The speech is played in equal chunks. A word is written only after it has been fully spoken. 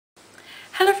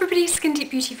Hello everybody, Skin Deep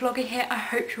Beauty Vlogger here. I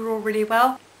hope you're all really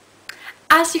well.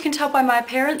 As you can tell by my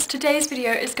appearance, today's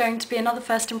video is going to be another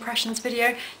first impressions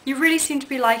video. You really seem to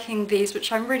be liking these,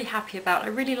 which I'm really happy about. I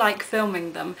really like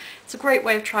filming them. It's a great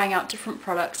way of trying out different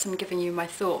products and giving you my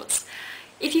thoughts.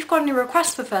 If you've got any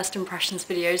requests for first impressions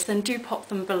videos, then do pop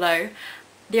them below.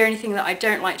 The only thing that I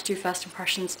don't like to do first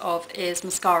impressions of is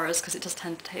mascaras, because it does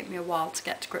tend to take me a while to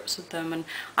get to grips with them, and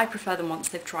I prefer them once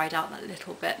they've dried out that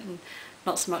little bit and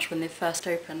not so much when they've first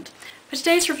opened. But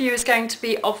today's review is going to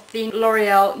be of the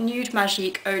L'Oreal Nude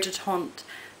Magique Eau de Teint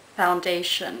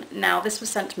foundation. Now, this was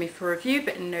sent to me for review,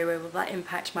 but in no way will that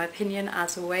impact my opinion,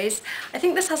 as always. I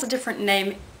think this has a different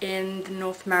name in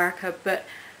North America, but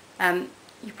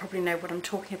you probably know what I'm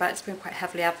talking about. It's been quite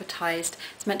heavily advertised.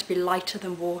 It's meant to be lighter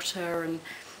than water, and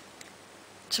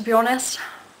to be honest,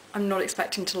 I'm not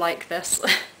expecting to like this.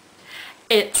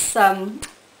 It's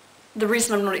the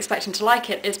reason I'm not expecting to like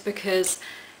it is because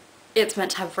it's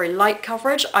meant to have very light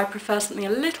coverage. I prefer something a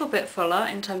little bit fuller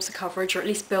in terms of coverage, or at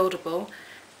least buildable,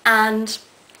 and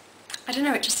I don't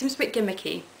know, it just seems a bit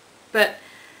gimmicky. But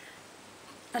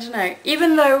I don't know,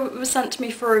 even though it was sent to me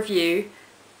for review,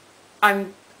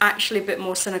 I'm actually a bit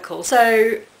more cynical.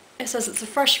 So it says it's a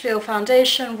fresh feel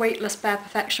foundation, weightless bare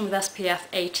perfection with SPF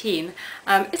 18.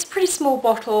 It's a pretty small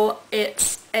bottle.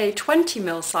 It's a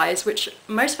 20ml size, which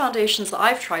most foundations that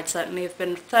I've tried certainly have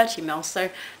been 30ml, so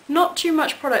not too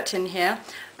much product in here.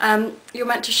 You're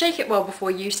meant to shake it well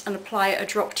before use and apply a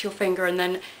drop to your finger, and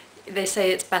then they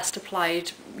say it's best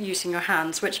applied using your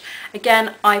hands, which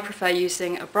again, I prefer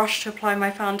using a brush to apply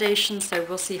my foundation, so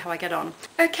we'll see how I get on.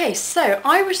 Okay, so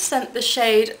I was sent the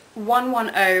shade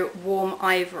 110 Warm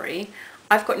Ivory.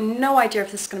 I've got no idea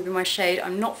if this is going to be my shade.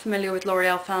 I'm not familiar with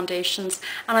L'Oreal foundations,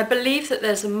 and I believe that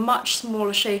there's a much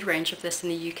smaller shade range of this in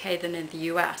the UK than in the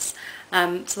US.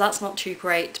 So that's not too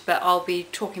great, but I'll be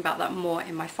talking about that more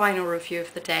in my final review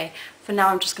of the day. For now,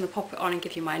 I'm just going to pop it on and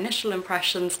give you my initial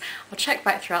impressions. I'll check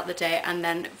back throughout the day, and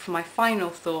then for my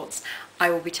final thoughts, I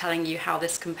will be telling you how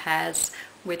this compares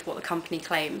with what the company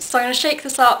claims. So I'm going to shake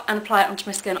this up and apply it onto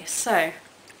my skin. So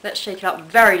let's shake it up.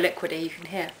 Very liquidy, you can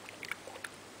hear.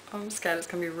 I'm scared it's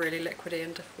going to be really liquidy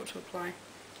and difficult to apply.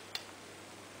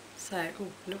 So,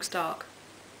 ooh, it looks dark.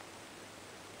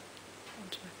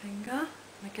 Onto my finger.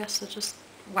 I guess I'll just,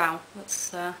 wow,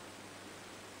 that's, this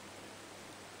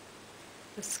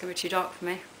is going to be too dark for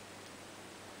me.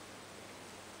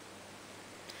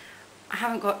 I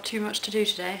haven't got too much to do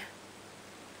today.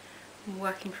 I'm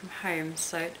working from home,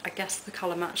 so I guess the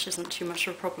colour match isn't too much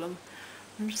of a problem.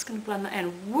 I'm just going to blend that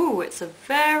in. Woo, it's a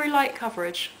very light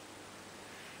coverage.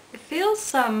 It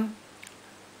feels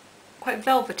quite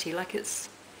velvety, like it's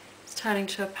turning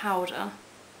to a powder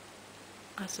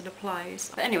as it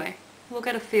applies. But anyway, we'll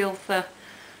get a feel for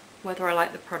whether I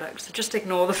like the product, so just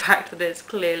ignore the fact that it's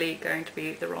clearly going to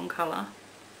be the wrong colour.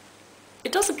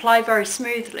 It does apply very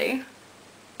smoothly,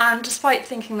 and despite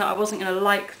thinking that I wasn't going to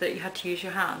like that you had to use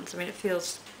your hands, I mean, it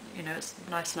feels, you know, it's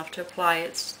nice enough to apply.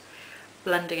 It's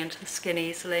blending into the skin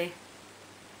easily.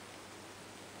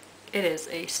 It is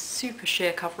a super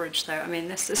sheer coverage though. I mean,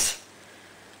 this is,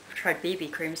 I've tried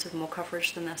BB creams with more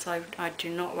coverage than this. I do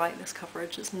not like this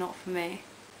coverage. It's not for me.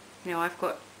 You know, I've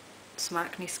got some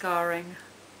acne scarring,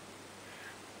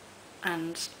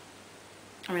 and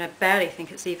I mean, I barely think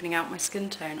it's evening out my skin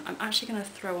tone. I'm actually going to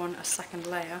throw on a second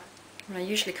layer. I mean, I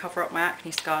usually cover up my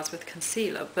acne scars with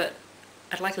concealer, but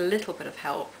I'd like a little bit of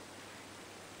help.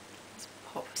 Let's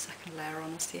pop a second layer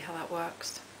on and see how that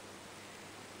works.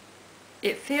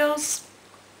 It feels,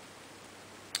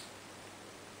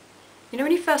 you know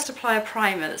when you first apply a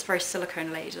primer that's very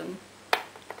silicone laden?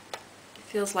 It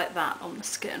feels like that on the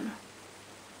skin.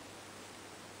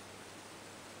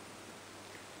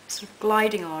 Sort of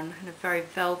gliding on in a very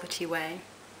velvety way.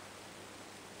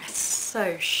 It's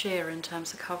so sheer in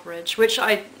terms of coverage, which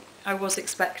I was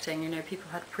expecting. You know, people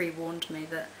had pre-warned me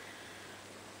that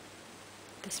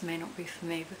this may not be for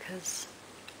me because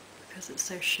it's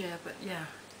so sheer, but yeah.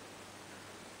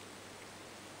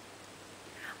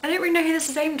 I don't really know who this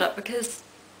is aimed at, because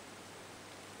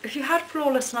if you had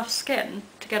flawless enough skin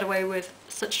to get away with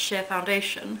such a sheer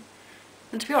foundation,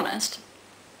 then to be honest,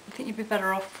 I think you'd be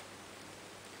better off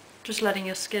just letting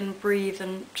your skin breathe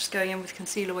and just going in with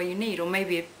concealer where you need, or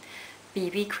maybe a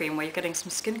BB cream where you're getting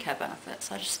some skincare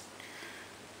benefits.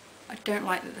 I don't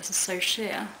like that this is so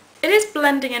sheer. It is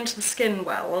blending into the skin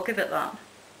well, I'll give it that.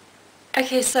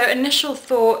 Okay, so initial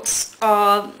thoughts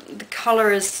are the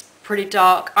colour is pretty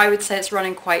dark. I would say it's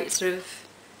running quite sort of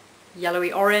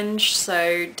yellowy orange,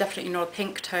 so definitely not a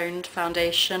pink toned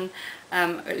foundation,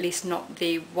 at least not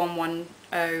the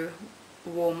 110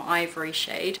 Warm Ivory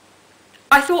shade.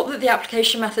 I thought that the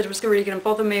application method was really going to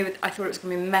bother me. I thought it was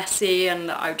going to be messy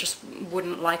and I just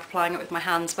wouldn't like applying it with my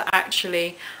hands, but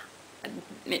actually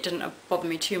it didn't bother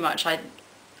me too much.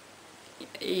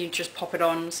 You just pop it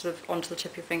on sort of onto the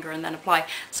tip of your finger and then apply.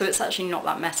 So it's actually not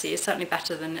that messy. It's certainly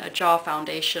better than a jar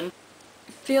foundation.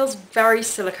 It feels very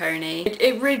silicone-y.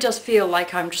 It really does feel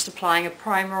like I'm just applying a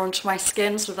primer onto my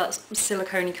skin, sort of that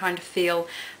silicone-y kind of feel.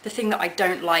 The thing that I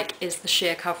don't like is the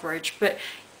sheer coverage, but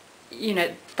you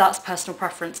know, that's personal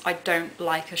preference. I don't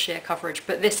like a sheer coverage,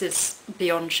 but this is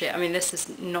beyond sheer. I mean, this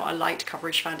is not a light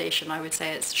coverage foundation. I would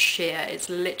say it's sheer. It's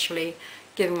literally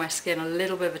giving my skin a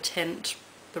little bit of a tint,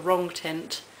 the wrong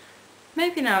tint.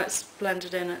 Maybe now it's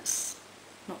blended in, it's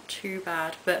not too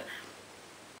bad, but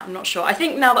I'm not sure. I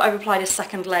think now that I've applied a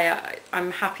second layer,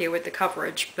 I'm happier with the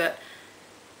coverage, but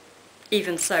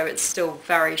even so, it's still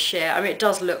very sheer. I mean, it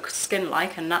does look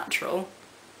skin-like and natural.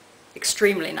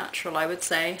 Extremely natural, I would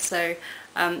say, so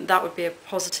that would be a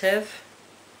positive.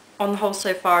 On the whole,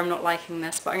 so far I'm not liking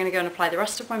this, but I'm going to go and apply the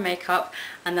rest of my makeup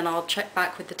and then I'll check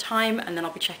back with the time, and then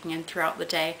I'll be checking in throughout the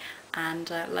day and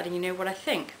letting you know what I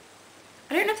think.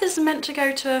 I don't know if this is meant to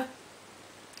go to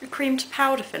a cream to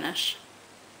powder finish.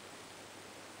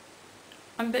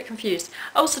 I'm a bit confused.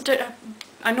 Also,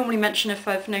 I normally mention if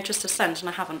I've noticed a scent and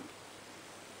I haven't.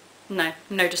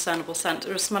 No discernible scent.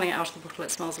 It was smelling it out of the bottle,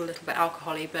 it smells a little bit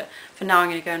alcohol-y, but for now I'm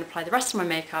going to go and apply the rest of my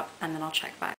makeup and then I'll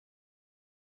check back.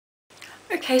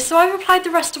 Okay, so I've applied the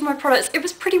rest of my products. It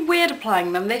was pretty weird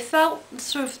applying them. They felt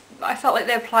I felt like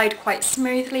they applied quite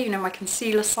smoothly. You know, my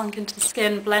concealer sunk into the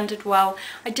skin, blended well.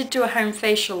 I did do a home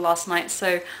facial last night,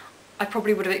 so I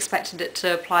probably would have expected it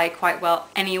to apply quite well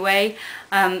anyway,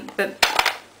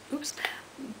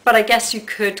 but I guess you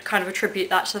could kind of attribute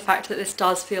that to the fact that this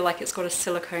does feel like it's got a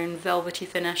silicone velvety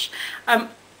finish.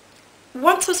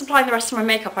 Once I was applying the rest of my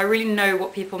makeup, I really know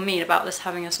what people mean about this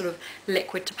having a sort of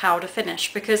liquid to powder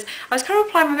finish, because I was kind of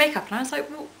applying my makeup and I was like,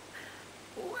 well,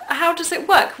 how does it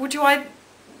work? Do I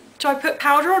put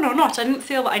powder on or not? I didn't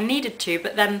feel that I needed to,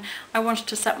 but then I wanted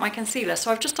to set my concealer,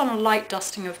 so I've just done a light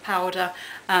dusting of powder,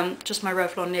 just my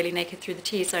Revlon Nearly Naked Through the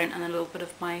T-Zone and a little bit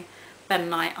of my Ben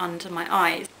Nye under my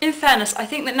eyes. In fairness, I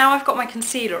think that now I've got my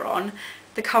concealer on,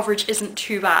 the coverage isn't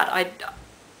too bad.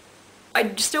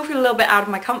 I still feel a little bit out of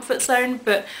my comfort zone,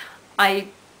 but I'd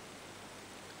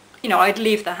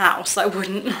leave the house. I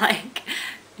wouldn't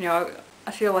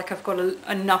I feel like I've got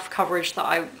enough coverage that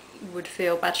I would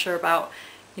feel better about,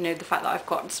 the fact that I've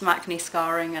got some acne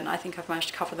scarring, and I think I've managed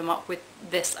to cover them up with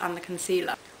this and the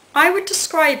concealer. I would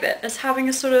describe it as having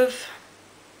a sort of,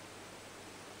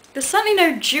 there's certainly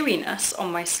no dewiness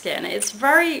on my skin. It's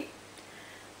very,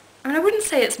 I wouldn't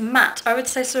say it's matte, I would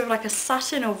say sort of like a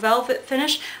satin or velvet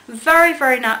finish. Very,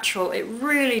 very natural. It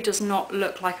really does not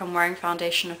look like I'm wearing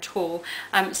foundation at all.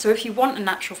 So if you want a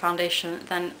natural foundation,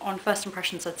 then on first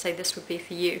impressions I'd say this would be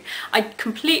for you. I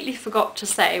completely forgot to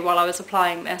say while I was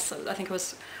applying this, I think I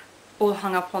was all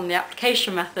hung up on the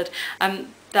application method, that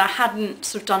I hadn't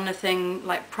sort of done anything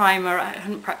like primer. I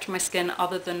hadn't prepped my skin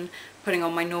other than putting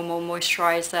on my normal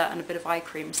moisturiser and a bit of eye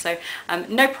cream. So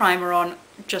no primer on,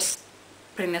 just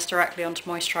putting this directly onto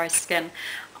moisturised skin.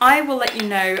 I will let you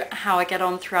know how I get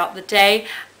on throughout the day.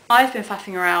 I've been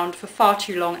faffing around for far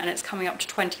too long and it's coming up to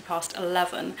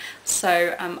 11:20.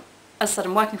 So as I said,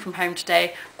 I'm working from home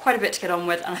today, quite a bit to get on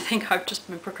with, and I think I've just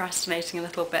been procrastinating a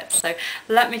little bit. So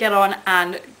let me get on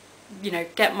and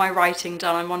get my writing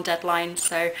done. I'm on deadline,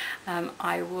 so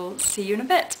I will see you in a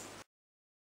bit.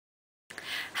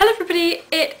 Hello everybody,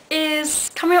 it is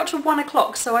coming up to 1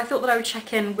 o'clock, so I thought that I would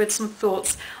check in with some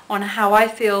thoughts on how I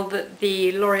feel that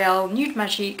the L'Oreal Nude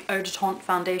Magique Eau de Teint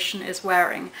foundation is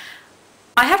wearing.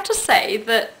 I have to say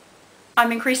that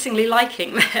I'm increasingly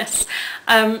liking this.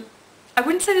 I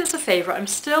wouldn't say that it's a favourite. I'm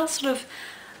still sort of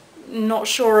not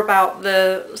sure about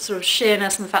the sort of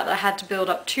sheerness and the fact that I had to build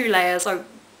up 2 layers. I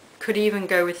could even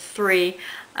go with 3.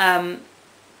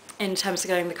 In terms of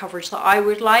getting the coverage that I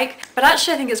would like, but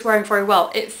actually I think it's wearing very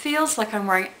well. It feels like I'm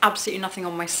wearing absolutely nothing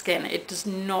on my skin. It does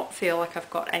not feel like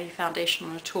I've got any foundation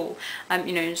on at all.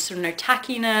 Sort of no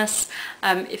tackiness.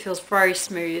 It feels very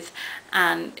smooth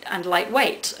and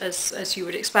lightweight, as you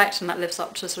would expect, and that lives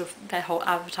up to sort of their whole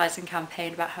advertising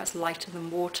campaign about how it's lighter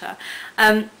than water.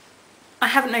 I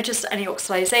haven't noticed any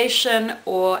oxidization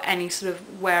or any sort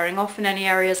of wearing off in any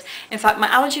areas. In fact, my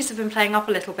allergies have been playing up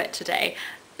a little bit today.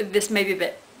 This may be a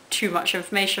bit too much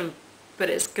information, but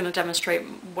it's going to demonstrate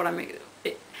what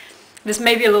this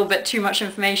may be a little bit too much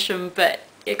information, but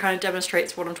it kind of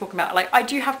demonstrates what I'm talking about. Like, I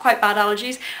do have quite bad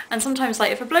allergies, and sometimes, like,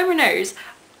 if I blow my nose,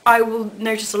 I will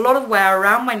notice a lot of wear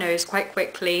around my nose quite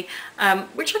quickly,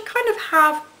 which I kind of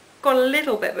have got a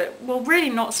little bit, but well, really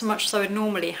not so much as I would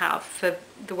normally have for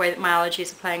the way that my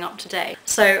allergies are playing up today.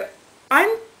 So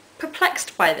I'm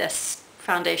perplexed by this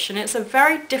foundation. It's a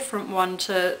very different one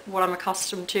to what I'm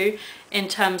accustomed to in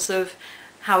terms of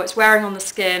how it's wearing on the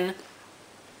skin,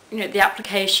 you know, the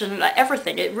application, like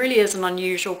everything. It really is an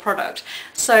unusual product.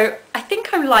 So I think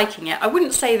I'm liking it. I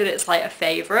wouldn't say that it's like a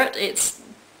favourite. It's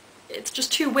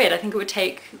just too weird. I think it would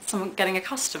take some getting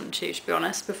accustomed to be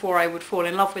honest, before I would fall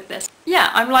in love with this.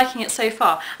 Yeah, I'm liking it so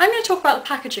far. I'm going to talk about the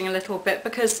packaging a little bit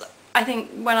because I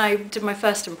think when I did my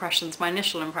first impressions, my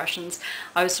initial impressions,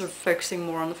 I was sort of focusing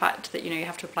more on the fact that, you know, you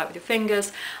have to apply it with your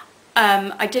fingers.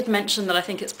 I did mention that I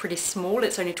think it's pretty small.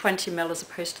 It's only 20ml as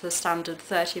opposed to the standard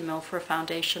 30ml for a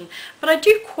foundation. But I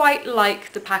do quite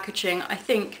like the packaging. I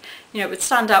think, you know, it would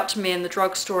stand out to me in the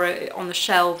drugstore on the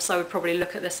shelves. I would probably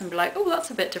look at this and be like, oh,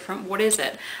 that's a bit different. What is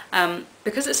it?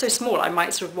 Because it's so small, I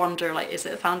might sort of wonder, like, is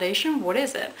it a foundation? What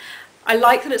is it? I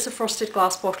like that it's a frosted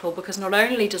glass bottle because not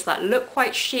only does that look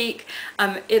quite chic,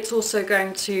 it's also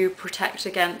going to protect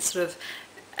against sort of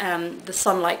the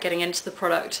sunlight getting into the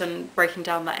product and breaking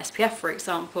down that SPF, for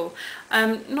example.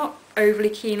 Not overly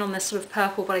keen on this sort of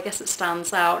purple, but I guess it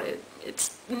stands out.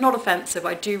 It's not offensive.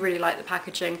 I do really like the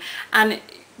packaging, and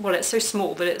well, it's so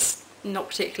small that it's not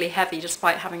particularly heavy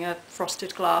despite having a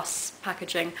frosted glass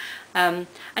packaging. And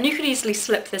you could easily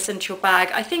slip this into your bag.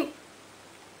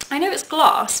 I know it's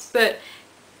glass, but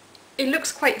it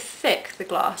looks quite thick, the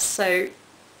glass, so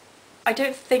I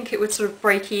don't think it would sort of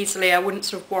break easily. I wouldn't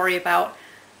sort of worry about,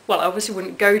 well, I obviously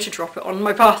wouldn't go to drop it on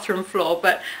my bathroom floor,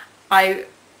 but I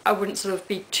wouldn't sort of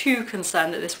be too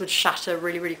concerned that this would shatter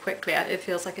really, really quickly. It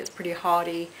feels like it's pretty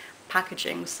hardy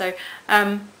packaging. So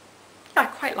yeah, I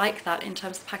quite like that in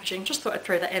terms of packaging. Just thought I'd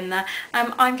throw that in there.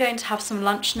 I'm going to have some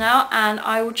lunch now and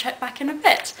I will check back in a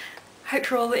bit. Hope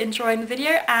you're all enjoying the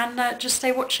video, and just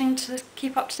stay watching to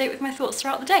keep up to date with my thoughts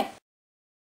throughout the day.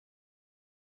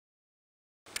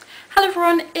 Hello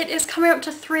everyone, it is coming up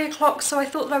to 3 o'clock, so I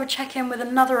thought that I would check in with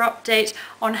another update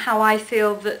on how I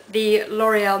feel that the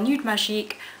L'Oreal Nude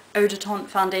Magique Eau de Teint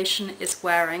foundation is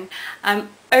wearing.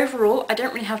 Overall, I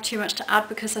don't really have too much to add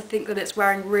because I think that it's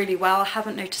wearing really well. I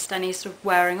haven't noticed any sort of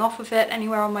wearing off of it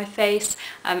anywhere on my face,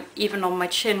 even on my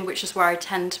chin, which is where I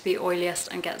tend to be oiliest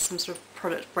and get some sort of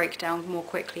product breakdown more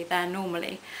quickly there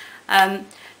normally.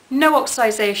 No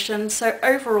oxidization, so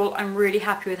overall I'm really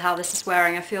happy with how this is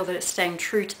wearing. I feel that it's staying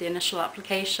true to the initial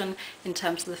application in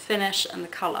terms of the finish and the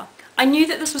colour. I knew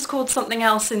that this was called something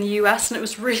else in the US and it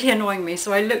was really annoying me,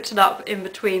 so I looked it up in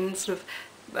between sort of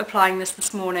applying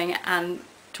this morning and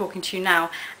talking to you now.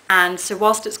 And so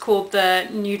whilst it's called the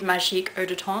Nude Magique Eau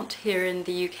de Teint here in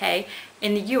the UK,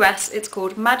 in the US it's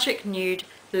called Magic Nude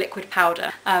Liquid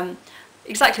Powder.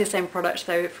 Exactly the same product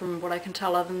though, from what I can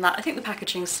tell. Other than that, I think the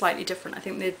packaging is slightly different. I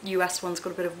think the US one's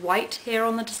got a bit of white here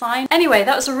on the design. Anyway,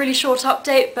 that was a really short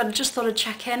update, but I just thought I'd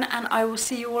check in, and I will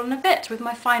see you all in a bit with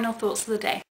my final thoughts of the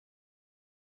day.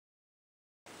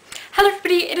 Hello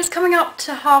everybody, it is coming up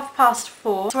to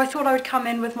 4:30, so I thought I would come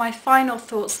in with my final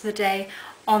thoughts of the day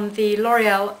on the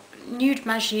L'Oreal Nude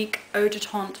Magique Eau de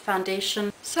Teint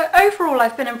foundation. So overall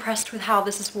I've been impressed with how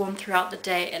this is worn throughout the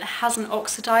day. It hasn't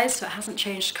oxidized, so it hasn't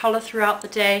changed colour throughout the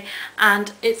day,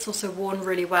 and it's also worn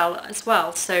really well as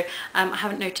well. So I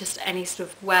haven't noticed any sort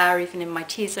of wear even in my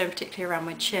T-zone, particularly around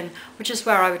my chin, which is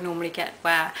where I would normally get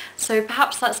wear. So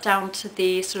perhaps that's down to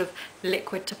the sort of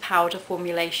liquid to powder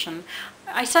formulation.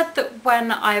 I said that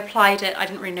when I applied it I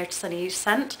didn't really notice any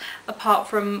scent, apart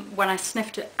from when I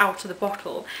sniffed it out of the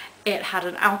bottle it had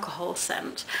an alcohol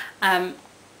scent.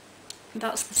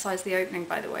 That's the size of the opening,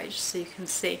 by the way, just so you can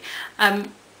see.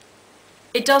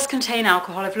 It does contain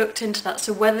alcohol, I've looked into that,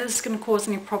 so whether this is going to cause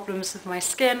any problems with my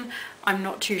skin I'm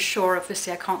not too sure.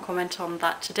 Obviously I can't comment on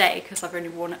that today because I've only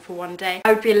worn it for one day.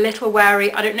 I would be a little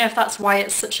wary. I don't know if that's why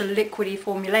it's such a liquidy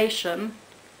formulation,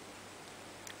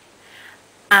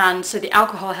 and so the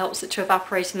alcohol helps it to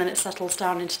evaporate and then it settles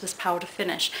down into this powder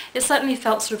finish. It certainly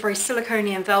felt sort of very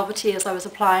silicone-y and velvety as I was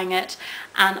applying it,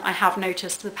 and I have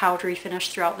noticed the powdery finish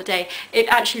throughout the day. It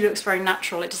actually looks very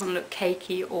natural. It doesn't look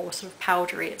cakey or sort of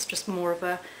powdery. It's just more of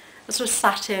a sort of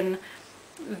satin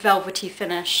velvety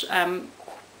finish. I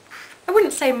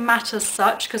wouldn't say matte as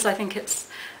such because I think it's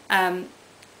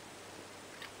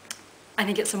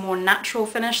a more natural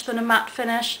finish than a matte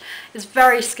finish. It's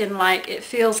very skin-like, it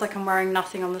feels like I'm wearing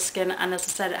nothing on the skin, and as I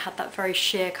said it had that very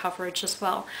sheer coverage as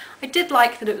well. I did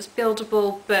like that it was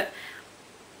buildable, but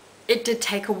it did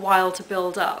take a while to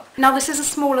build up. Now this is a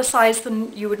smaller size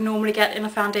than you would normally get in a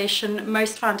foundation.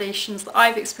 Most foundations that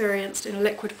I've experienced in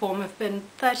liquid form have been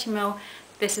 30ml.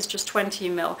 This is just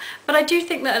 20ml. But I do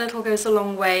think that a little goes a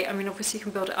long way. I mean obviously you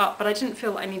can build it up, but I didn't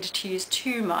feel like I needed to use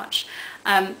too much.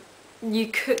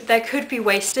 there could be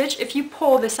wastage. If you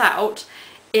pour this out,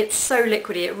 it's so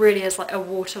liquidy, it really is like a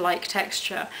water-like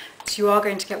texture. So you are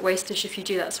going to get wastage if you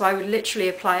do that. So I would literally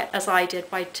apply it as I did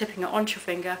by tipping it onto your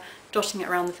finger, dotting it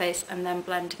around the face and then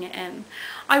blending it in.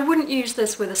 I wouldn't use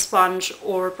this with a sponge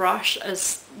or a brush,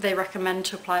 as they recommend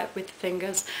to apply it with the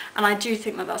fingers, and I do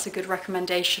think that that's a good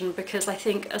recommendation, because I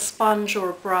think a sponge or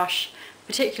a brush,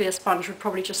 particularly a sponge, would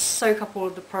probably just soak up all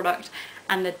of the product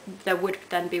and there would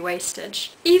then be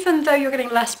wastage. Even though you're getting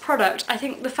less product, I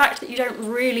think the fact that you don't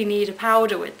really need a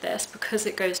powder with this because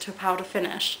it goes to a powder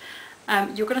finish,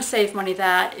 you're going to save money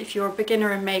there. If you're a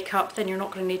beginner in makeup, then you're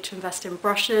not going to need to invest in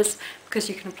brushes because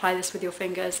you can apply this with your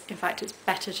fingers. In fact, it's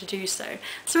better to do so.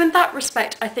 So in that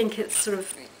respect, I think it's sort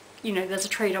of, you know, there's a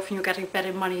trade-off and you're getting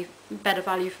better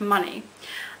value for money.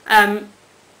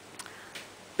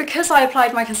 Because I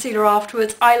applied my concealer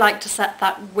afterwards, I like to set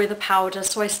that with a powder,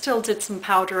 so I still did some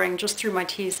powdering just through my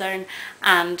T-zone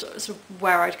and sort of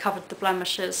where I'd covered the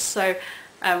blemishes. So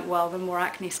well, the more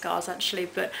acne scars actually,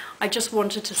 but I just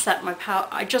wanted to set my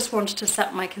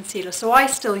concealer, so I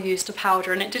still used a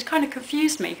powder, and it did kind of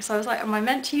confuse me because I was like, am I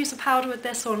meant to use a powder with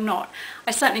this or not?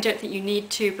 I certainly don't think you need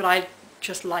to, but I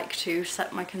just like to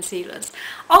set my concealers.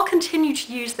 I'll continue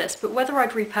to use this, but whether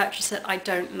I'd repurchase it, I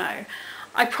don't know.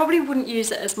 I probably wouldn't use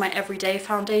it as my everyday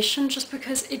foundation, just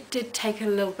because it did take a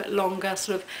little bit longer,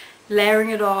 sort of layering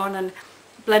it on and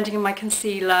blending in my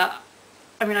concealer.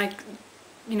 I mean,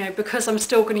 you know, because I'm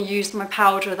still going to use my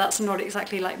powder, that's not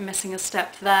exactly like missing a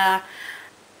step there.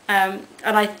 And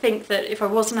I think that if I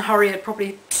was in a hurry, I'd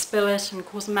probably spill it and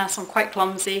cause a mess. I'm quite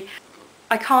clumsy.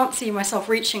 I can't see myself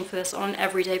reaching for this on an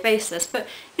everyday basis, but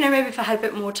you know, maybe if I had a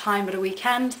bit more time at a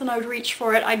weekend, then I would reach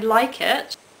for it. I'd like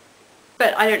it,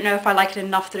 but I don't know if I like it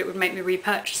enough that it would make me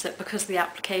repurchase it because of the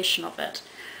application of it.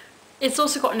 It's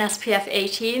also got an SPF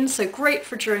 18, so great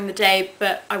for during the day,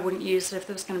 but I wouldn't use it if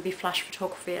there was going to be flash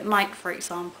photography at night, for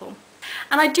example.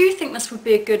 And I do think this would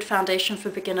be a good foundation for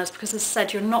beginners because, as I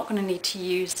said, you're not going to need to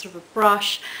use sort of a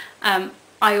brush.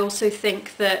 I also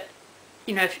think that,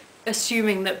 you know,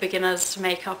 assuming that beginners to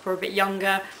makeup are a bit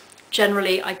younger,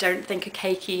 generally I don't think a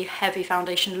cakey, heavy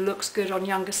foundation looks good on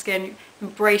younger skin.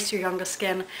 Embrace your younger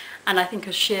skin, and I think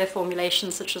a sheer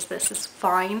formulation such as this is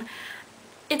fine.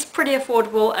 It's pretty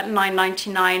affordable at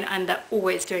 $9.99, and they're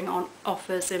always doing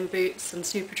offers in Boots and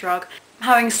Superdrug.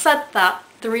 Having said that,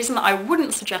 the reason that I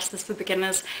wouldn't suggest this for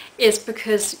beginners is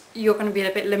because you're going to be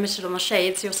a bit limited on the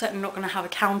shades. You're certainly not going to have a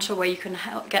counter where you can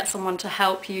get someone to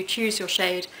help you choose your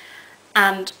shade.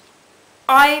 And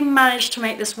I managed to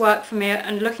make this work for me,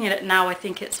 and looking at it now, I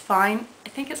think it's fine. I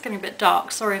think it's getting a bit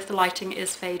dark. Sorry if the lighting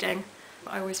is fading.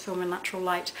 I always film in natural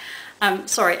light.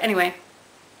 Sorry, anyway.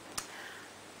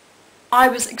 I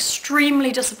was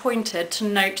extremely disappointed to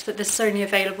note that this is only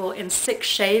available in 6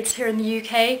 shades here in the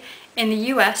UK. In the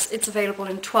US, it's available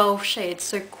in 12 shades,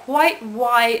 so quite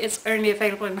why it's only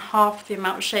available in half the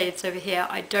amount of shades over here,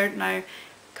 I don't know.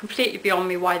 Completely beyond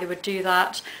me why they would do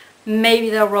that. Maybe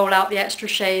they'll roll out the extra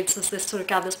shades as this sort of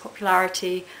gathers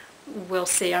popularity. We'll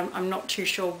see. I'm not too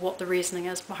sure what the reasoning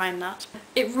is behind that.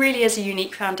 It really is a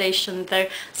unique foundation though,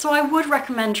 so I would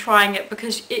recommend trying it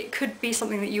because it could be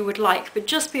something that you would like, but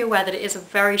just be aware that it is a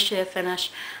very sheer finish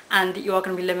and that you are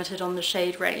going to be limited on the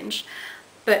shade range.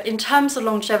 But in terms of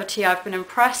longevity, I've been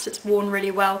impressed. It's worn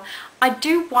really well. I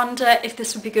do wonder if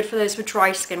this would be good for those with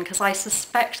dry skin, because I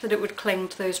suspect that it would cling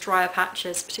to those drier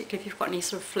patches, particularly if you've got any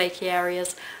sort of flaky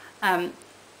areas.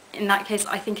 In that case,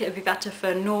 I think it would be better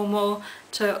for normal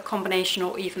to combination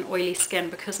or even oily skin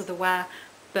because of the wear.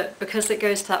 But because it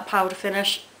goes to that powder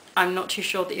finish, I'm not too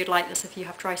sure that you'd like this if you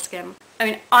have dry skin. I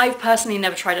mean, I've personally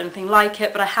never tried anything like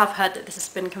it, but I have heard that this has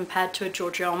been compared to a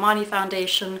Giorgio Armani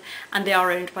foundation, and they are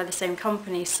owned by the same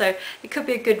company. So it could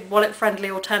be a good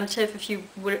wallet-friendly alternative if you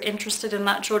were interested in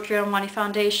that Giorgio Armani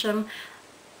foundation.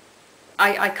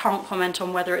 I can't comment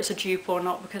on whether it's a dupe or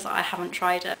not because I haven't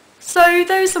tried it. So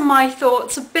those are my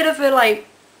thoughts. A bit of a like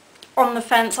on the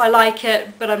fence. I like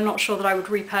it, but I'm not sure that I would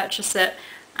repurchase it,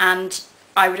 and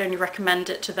I would only recommend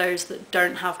it to those that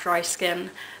don't have dry skin.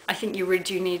 I think you really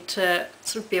do need to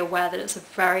sort of be aware that it's a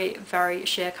very, very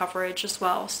sheer coverage as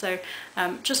well. So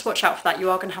just watch out for that.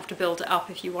 You are going to have to build it up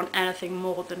if you want anything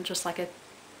more than just like a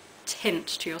tint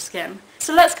to your skin.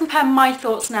 So let's compare my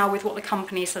thoughts now with what the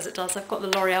company says it does. I've got the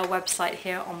L'Oreal website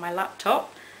here on my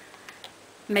laptop.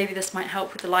 Maybe this might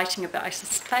help with the lighting a bit. I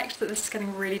suspect that this is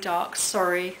getting really dark.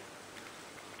 Sorry.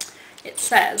 It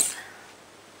says,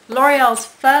 L'Oreal's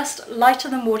first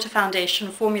lighter-than-water foundation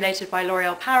formulated by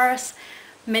L'Oreal Paris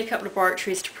Makeup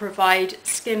Laboratories to provide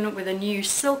skin with a new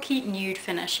silky nude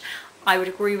finish. I would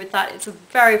agree with that. It's a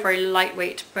very, very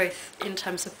lightweight, both in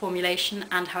terms of formulation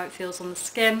and how it feels on the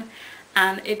skin.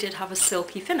 and it did have a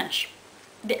silky finish.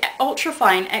 The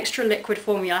ultra-fine extra liquid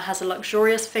formula has a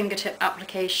luxurious fingertip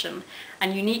application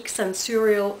and unique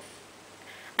sensorial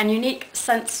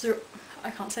texture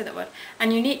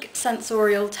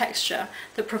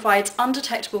that provides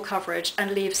undetectable coverage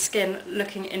and leaves skin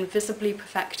looking invisibly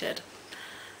perfected.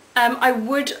 I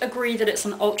would agree that it's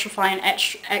an ultra-fine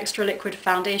extra liquid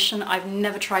foundation. I've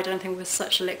never tried anything with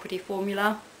such a liquidy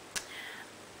formula.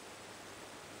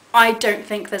 I don't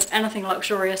think there's anything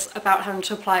luxurious about having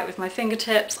to apply it with my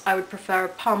fingertips. I would prefer a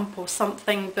pump or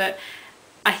something, but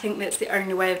I think that's the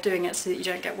only way of doing it so that you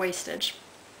don't get wastage.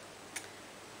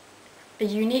 A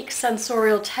unique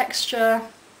sensorial texture.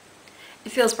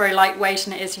 It feels very lightweight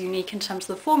and it is unique in terms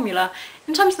of the formula.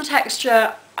 In terms of the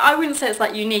texture, I wouldn't say it's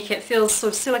that unique. It feels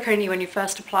sort of silicone-y when you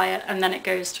first apply it and then it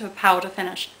goes to a powder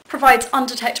finish. Provides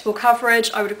undetectable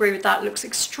coverage. I would agree with that. Looks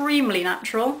extremely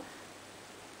natural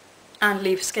and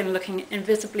leaves skin looking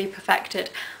invisibly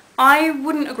perfected. I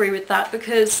wouldn't agree with that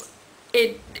because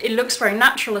it looks very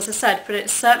natural, as I said, but it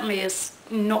certainly is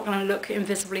not going to look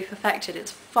invisibly perfected.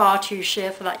 It's far too sheer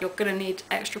for that. You're going to need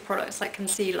extra products like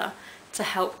concealer to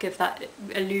help give that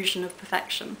illusion of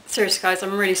perfection. Seriously guys,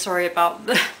 I'm really sorry about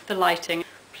the lighting.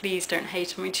 Please don't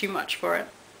hate on me too much for it.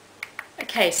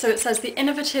 Okay, so it says the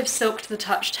innovative silk to the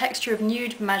touch texture of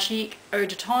Nude Magique Eau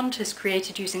de Teint is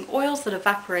created using oils that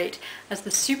evaporate as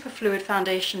the superfluid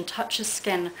foundation touches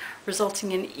skin,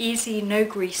 resulting in easy, no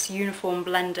grease, uniform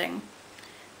blending.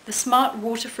 The smart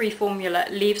water-free formula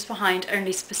leaves behind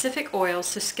only specific oils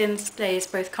so skin stays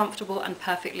both comfortable and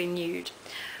perfectly nude.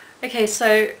 Okay,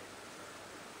 so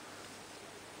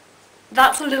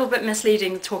that's a little bit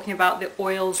misleading, talking about the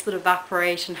oils that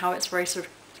evaporate and how it's very sort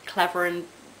of clever and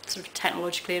sort of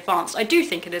technologically advanced. I do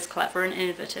think it is clever and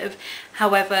innovative.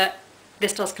 However,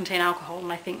 this does contain alcohol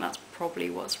and I think that's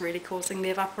probably what's really causing the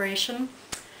evaporation.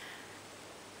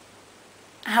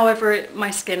 However, my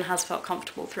skin has felt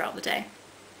comfortable throughout the day.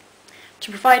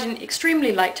 To provide an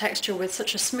extremely light texture with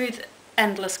such a smooth,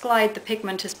 endless glide, the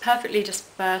pigment is perfectly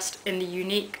dispersed in the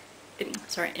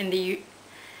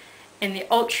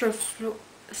ultra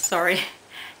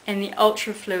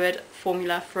fluid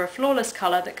formula for a flawless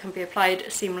colour that can be applied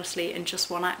seamlessly in just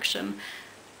one action.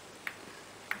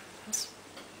 That's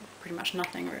pretty much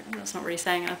nothing, that's not really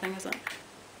saying anything, is it?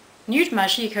 Nude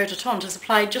Magique Eau de Teint is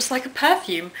applied just like a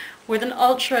perfume with an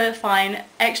ultra fine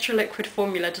extra liquid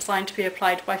formula designed to be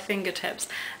applied by fingertips.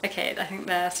 Okay, I think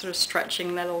they're sort of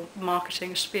stretching their little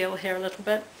marketing spiel here a little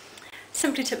bit.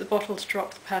 Simply tip the bottle to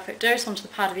drop the perfect dose onto the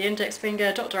pad of the index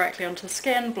finger, dot directly onto the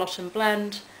skin, blot and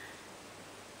blend.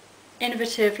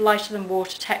 Innovative, lighter than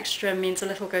water texture means a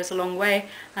little goes a long way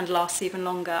and lasts even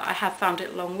longer. I have found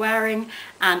it long wearing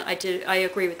and I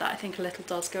agree with that. I think a little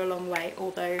does go a long way,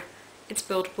 although it's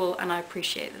buildable and I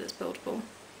appreciate that it's buildable.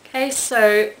 Okay,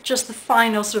 so just the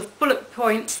final sort of bullet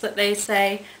points that they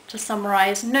say to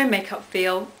summarise. No makeup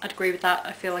feel. I'd agree with that.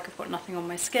 I feel like I've got nothing on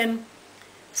my skin.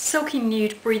 Silky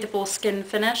nude breathable skin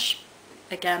finish.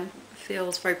 Again,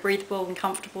 feels very breathable and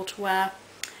comfortable to wear.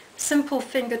 Simple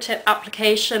fingertip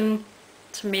application.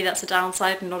 To me that's a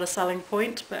downside and not a selling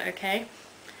point, but okay.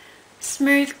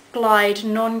 Smooth glide,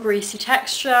 non-greasy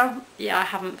texture. Yeah, I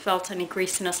haven't felt any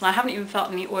greasiness and I haven't even felt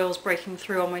any oils breaking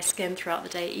through on my skin throughout the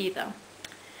day either.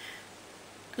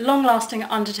 Long-lasting,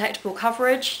 undetectable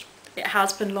coverage. It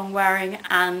has been long wearing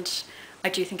and I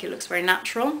do think it looks very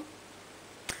natural.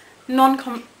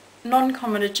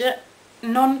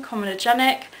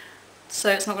 Non-comedogenic, so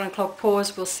it's not going to clog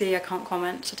pores. We'll see, I can't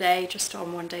comment today, just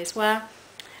on one day's wear.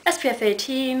 SPF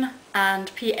 18 and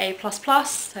PA++,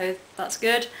 so that's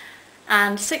good.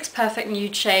 And 6 perfect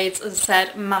nude shades. As I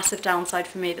said, massive downside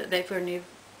for me that they've only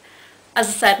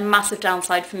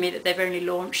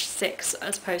launched 6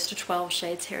 as opposed to 12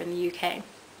 shades here in the UK.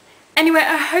 Anyway,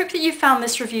 I hope that you found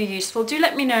this review useful. Do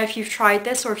let me know if you've tried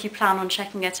this or if you plan on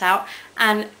checking it out,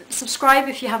 and subscribe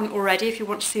if you haven't already if you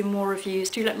want to see more reviews.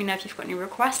 Do let me know if you've got any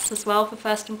requests as well for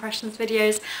first impressions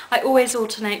videos. I always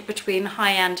alternate between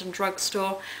high-end and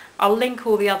drugstore. I'll link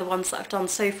all the other ones that I've done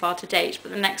so far to date,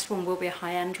 but the next one will be a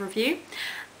high-end review.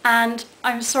 And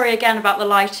I'm sorry again about the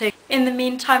lighting. In the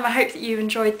meantime, I hope that you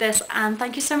enjoyed this and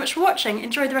thank you so much for watching.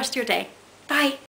 Enjoy the rest of your day. Bye!